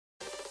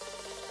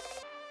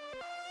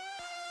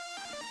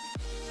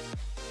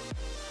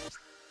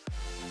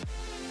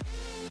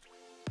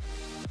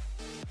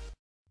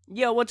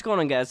Yo, what's going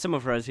on, guys?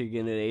 cebmofroz here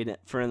again today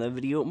for another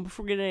video. And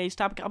before we get into today's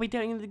topic, I'll be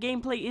telling you the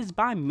gameplay is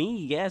by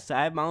me. Yes,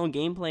 I have my own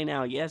gameplay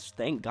now. Yes,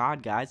 thank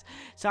God, guys.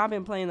 So I've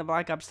been playing the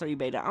Black Ops 3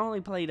 beta. I only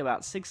played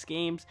about 6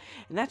 games,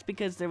 and that's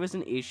because there was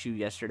an issue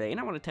yesterday. And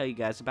I want to tell you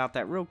guys about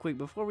that real quick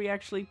before we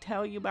actually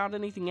tell you about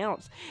anything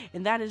else.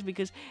 And that is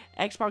because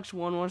Xbox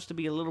One wants to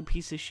be a little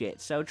piece of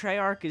shit. So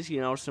Treyarch is,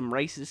 some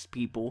racist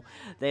people.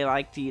 They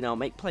like to,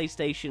 make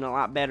PlayStation a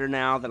lot better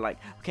now. They're like,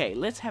 okay,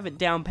 let's have it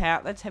down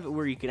pat. Let's have it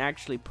where you can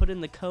actually put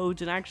in the codes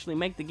and actually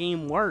make the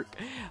game work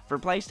for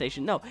PlayStation.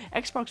 No,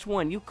 Xbox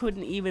One, you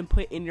couldn't even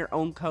put in your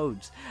own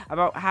codes.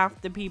 About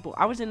half the people,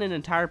 I was in an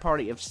entire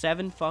party of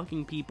 7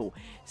 fucking people.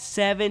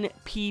 7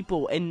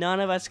 people, and none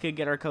of us could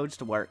get our codes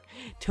to work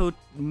till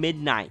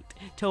midnight.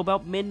 Till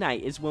about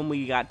midnight is when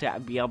we got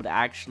to be able to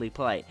actually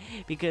play.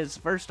 Because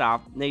first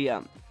off, they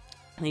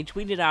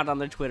tweeted out on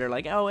their Twitter,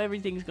 like, oh,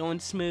 everything's going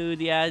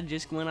smooth, yeah, it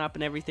just went up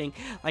and everything.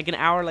 Like, an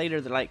hour later,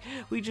 they're like,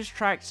 we just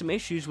tracked some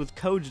issues with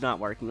codes not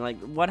working. Like,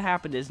 what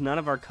happened is none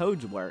of our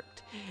codes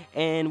worked.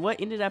 And what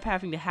ended up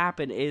having to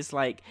happen is,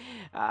 like,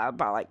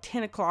 about, like,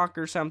 10 o'clock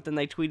or something,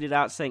 they tweeted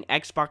out saying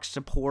Xbox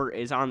support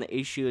is on the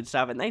issue and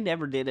stuff, and they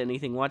never did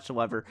anything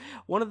whatsoever.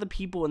 One of the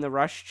people in the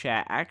Rush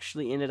chat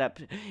actually ended up,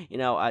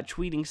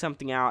 tweeting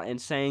something out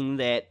and saying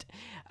that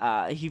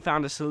he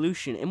found a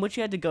solution. And what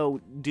you had to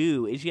go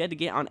do is you had to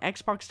get on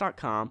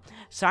Xbox.com,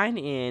 sign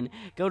in,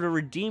 go to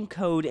redeem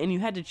code, and you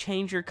had to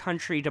change your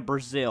country to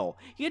Brazil.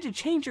 You had to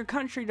change your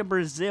country to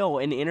Brazil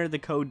and enter the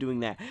code doing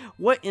that.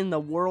 What in the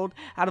world?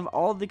 Out of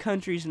all the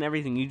countries and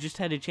everything, you just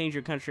had to change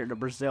your country to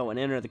Brazil and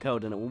enter the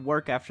code, and it would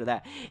work after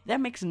that.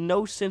 That makes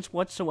no sense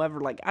whatsoever.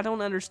 Like, I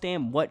don't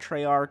understand what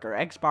Treyarch or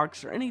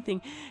Xbox or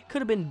anything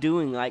could have been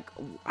doing. Like,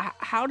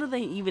 how do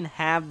they even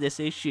have this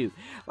issue?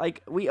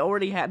 Like, we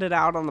already had it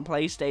out on the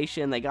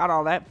PlayStation. They got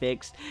all that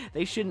fixed.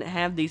 They shouldn't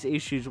have these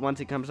issues once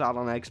it comes out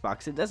on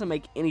Xbox. It doesn't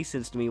make any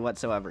sense to me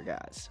whatsoever,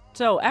 guys.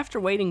 So after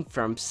waiting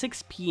from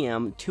 6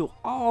 p.m. till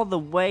all the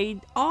way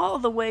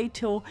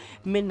till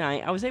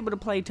midnight, I was able to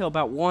play till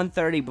about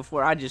 1:30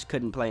 before I just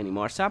couldn't play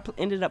anymore. So I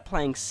ended up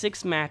playing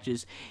 6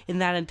 matches in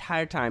that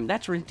entire time.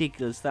 That's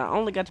ridiculous that I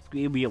only got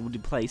to be able to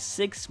play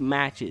 6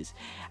 matches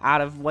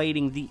out of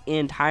waiting the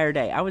entire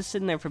day. I was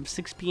sitting there from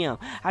 6 p.m.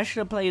 I should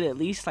have played at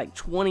least like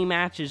 20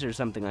 matches or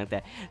something like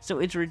that. So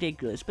it's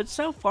ridiculous. But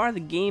so far the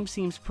game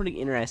seems pretty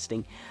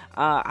interesting.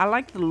 I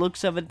like the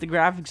looks of it. The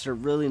graphics are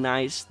really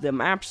nice. The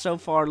maps so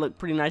far look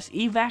pretty nice.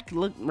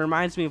 Evac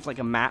reminds me of like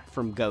a map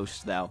from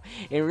Ghost, though.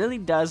 It really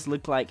does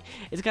look like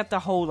it's got the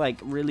whole like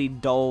really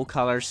dull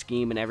color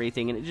scheme and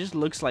everything, and it just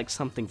looks like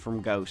something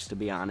from Ghost, to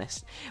be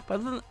honest.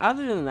 But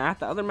other than that,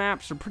 the other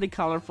maps are pretty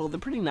colorful. They're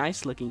pretty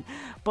nice looking.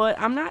 But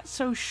I'm not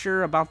so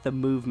sure about the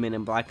movement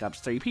in Black Ops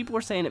 3. People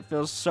are saying it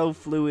feels so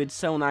fluid,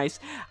 so nice.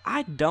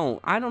 I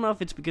don't know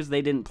if it's because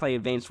they didn't play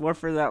Advanced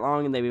Warfare that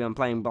long and they've been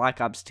playing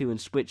Black Ops 2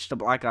 and switched to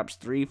Black Ops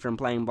 3 from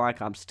playing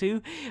Black Ops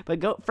 2. But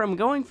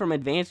going from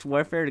Advanced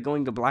Warfare to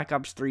going to Black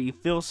Ops 3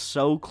 feels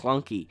so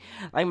clunky.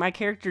 Like, my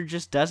character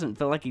just doesn't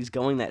feel like he's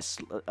going that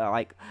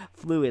like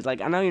fluid.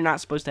 Like, I know you're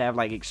not supposed to have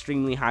like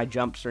extremely high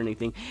jumps or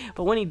anything,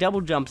 but when he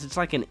double jumps, it's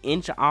like an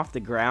inch off the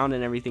ground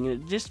and everything,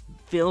 and it just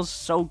feels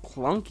so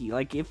clunky.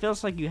 Like, it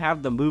feels like you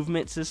have the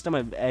movement system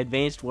of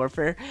Advanced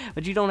Warfare,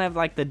 but you don't have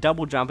like the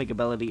double jumping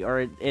ability,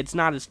 or it's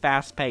not as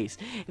fast paced.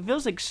 It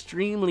feels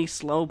extremely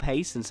slow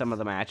paced in some of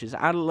the matches.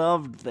 I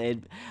love the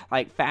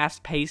like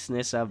fast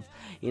pacedness of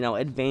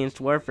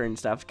Advanced Warfare and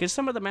stuff, because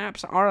some of the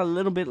maps are a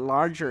little bit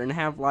larger and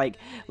have like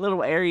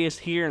little areas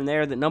here and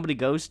there that nobody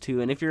goes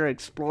to, and if you're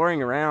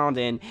exploring around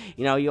and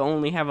you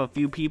only have a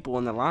few people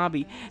in the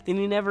lobby, then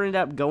you never end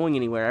up going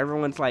anywhere.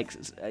 Everyone's like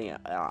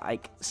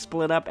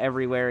split up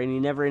everywhere, and you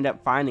never end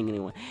up finding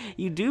anyone.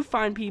 You do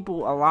find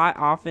people a lot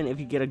often if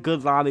you get a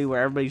good lobby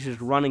where everybody's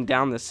just running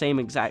down the same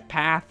exact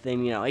path,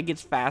 then it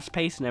gets fast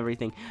paced and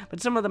everything.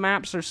 But some of the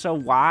maps are so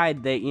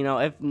wide that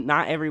if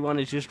not everyone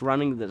is just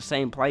running to the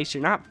same place,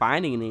 you're not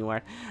finding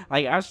anywhere.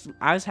 Like,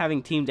 I was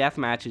having team death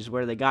matches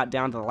where they got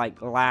down to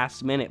like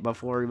last minute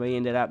before we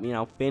ended up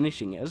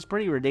finishing it. It was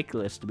pretty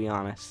ridiculous, to be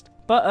honest.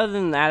 But other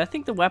than that, I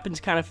think the weapons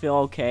kind of feel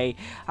okay.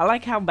 I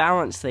like how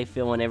balanced they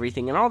feel and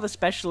everything, and all the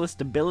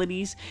specialist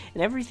abilities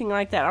and everything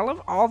like that. I love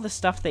all the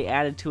stuff they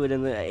added to it,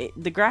 and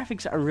the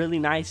graphics are really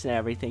nice and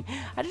everything.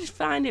 I just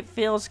find it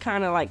feels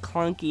kind of like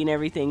clunky and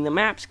everything. The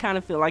maps kind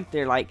of feel like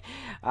they're like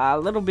a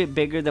little bit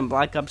bigger than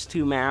Black Ops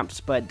 2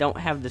 maps, but don't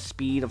have the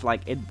speed of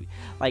like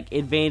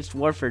Advanced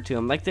Warfare to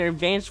them. Like, they're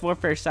Advanced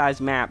Warfare size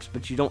maps,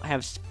 but you don't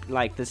have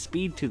like the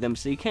speed to them,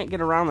 so you can't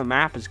get around the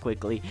map as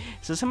quickly.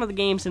 So some of the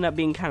games end up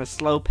being kind of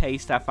slow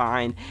paced, I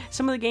find.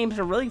 Some of the games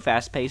are really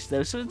fast paced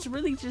though, so it's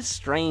really just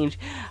strange.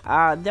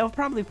 They'll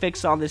probably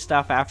fix all this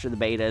stuff after the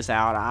beta is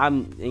out.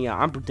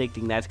 I'm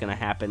predicting that's gonna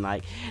happen.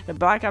 Like, the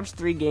Black Ops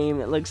 3 game,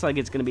 it looks like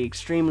it's gonna be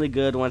extremely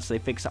good once they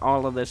fix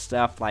all of this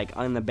stuff like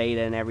on the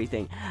beta and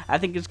everything. I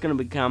think it's gonna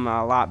become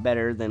a lot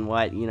better than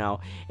what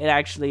it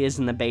actually is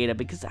in the beta,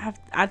 because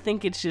I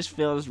think it just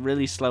feels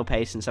really slow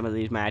paced in some of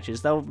these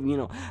matches.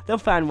 They'll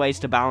find ways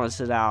to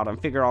balance it out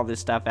and figure all this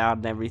stuff out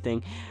and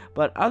everything.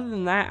 But other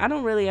than that, I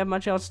don't really have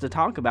much else to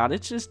talk about.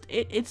 It's just,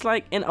 it's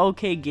like an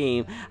okay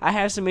game. I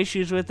have some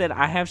issues with it.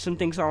 I have some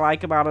things I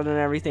like about it and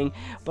everything.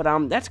 But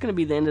that's going to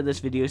be the end of this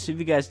video. So if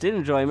you guys did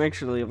enjoy, make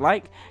sure to leave a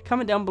like.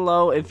 Comment down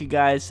below if you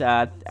guys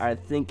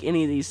think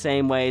any of these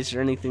same ways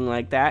or anything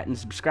like that. And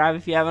subscribe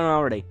if you haven't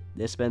already.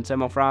 This has been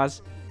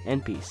cebmofroz,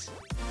 and peace.